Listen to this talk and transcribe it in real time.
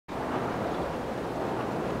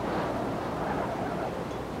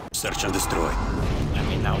Search and destroy. Let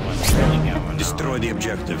me know what's really going on. Destroy the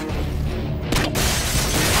objective.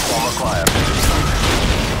 Bomb acquired.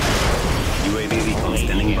 UAV recon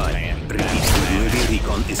standing by. Repeat, UAV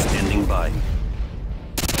recon is standing by.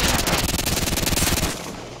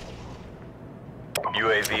 UAV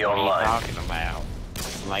What are you online. talking about?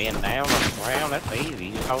 Laying down on the ground, that's easy.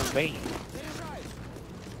 You hold B.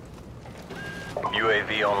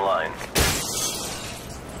 UAV online.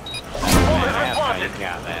 Man, that's how you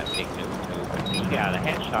got that sickness too. You got a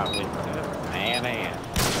headshot with it. Badass.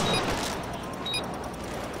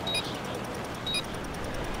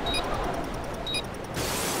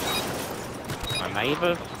 My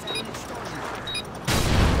neighbors?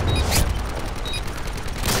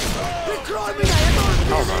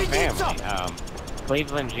 Oh, my family.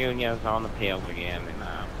 Cleveland Jr.'s on the pills again, and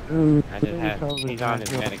I just had, he's on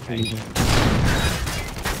his medication.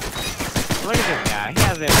 Look at this guy, he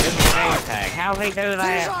has an invisible name tag. How's he do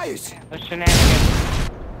that? The shenanigans.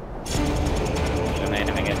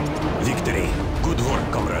 Shenanigans. Victory. Good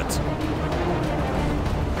work, comrades.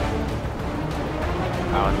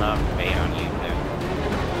 I would love to be on YouTube.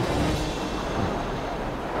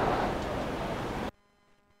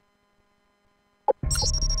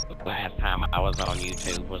 The last time I was on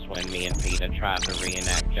YouTube was when me and Peter tried to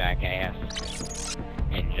reenact Jackass,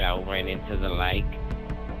 and Joe ran into the lake.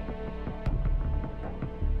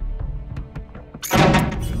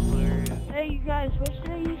 Hey, you guys, what should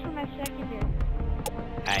I use for my secondary?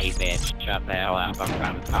 Hey, bitch, shut the hell up. I'm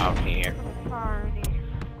trying to talk here. Party.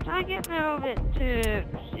 Don't get me a little bit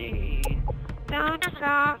tipsy. Don't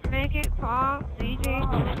stop, make it pop. DJ,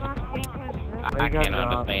 because I can't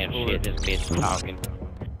understand shit this bitch talking.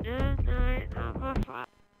 Night, I'm a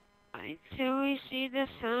fight till we see the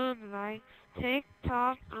sunlight. Tick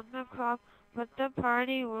tock on the clock, but the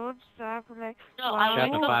party won't stop. Like, No,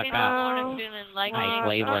 Shut the fuck up. Like Hey,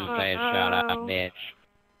 Cleveland says shut up, bitch.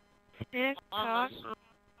 tick tock.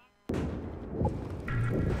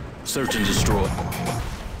 Search and destroy.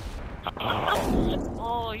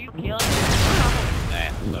 Oh, you killed him.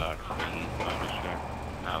 That sucks. Jeez, Punisher.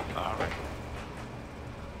 I'm sorry.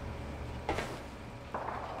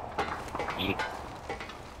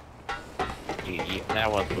 That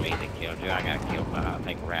wasn't me that killed you. I got killed by, I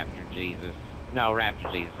think, Raptor Jesus. No,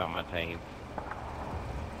 Raptor Jesus on my team.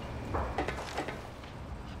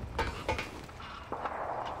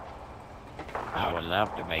 I would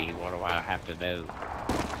love to be. What do I have to do?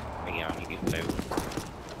 Be on YouTube.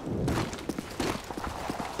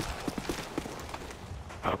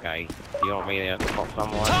 Okay. You want me to call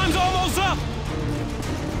someone? Time's almost up!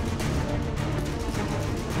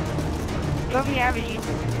 Go be average.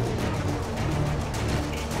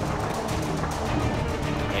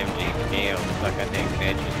 MG Scale, suck a dick,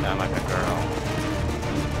 bitch. You sound like a girl.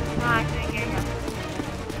 No, I can't hear you.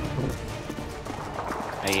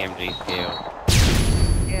 Hey, MG Scale.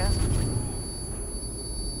 Yeah.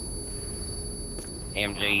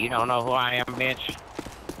 MG, you don't know who I am, bitch?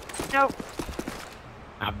 Nope.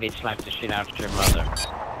 I bitch slapped the shit out of your mother.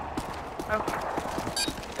 Okay.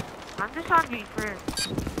 I'm just trying to be friends.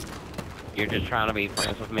 You're just trying to be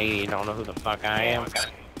friends with me. You don't know who the fuck I am?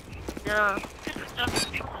 No.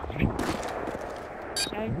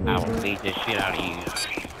 I will beat the shit out of you in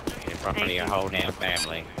front of your whole damn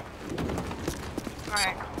family.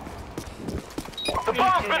 Alright. The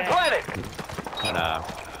bomb's been planted. But,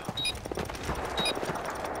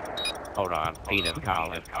 hold on. Peter's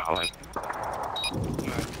calling.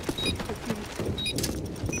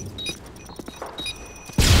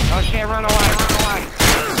 Oh shit, run away.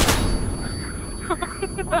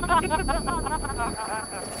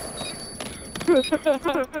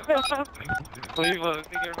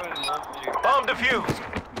 Bomb defused.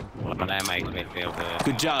 Well, that makes me feel good.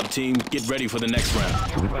 Good job, team. Get ready for the next round.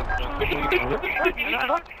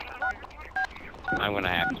 I'm gonna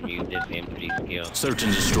have to use this MG skill. Search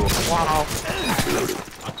and destroy. Wow.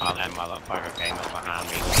 Oh, that motherfucker came up behind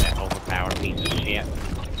me with that overpowered piece of shit.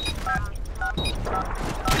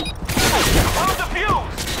 Bomb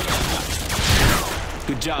defused.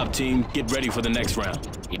 Good job, team. Get ready for the next round.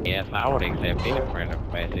 Yes, I would accept any friend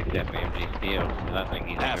request except for MG Skills, because I think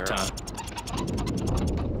he's a girl.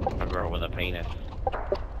 Halftime. A girl with a penis.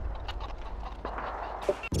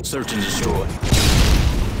 Search and destroy.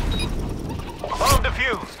 Bomb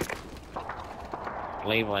defused.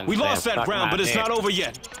 Cleveland We says, lost that "Suck round, my but it's dick." not over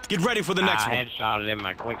yet. Get ready for the next one. I headshotted him,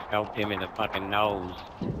 I quick scoped him in the fucking nose.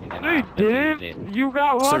 And then You I defused did? it. You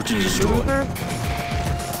got lucky, Search and destroy. loser.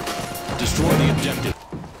 Destroy the objective.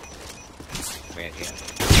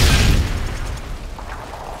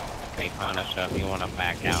 Hey, Punisher, if you want to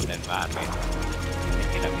back out, then invite me.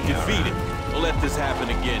 Pick it up, Defeat it. Don't let this happen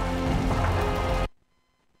again.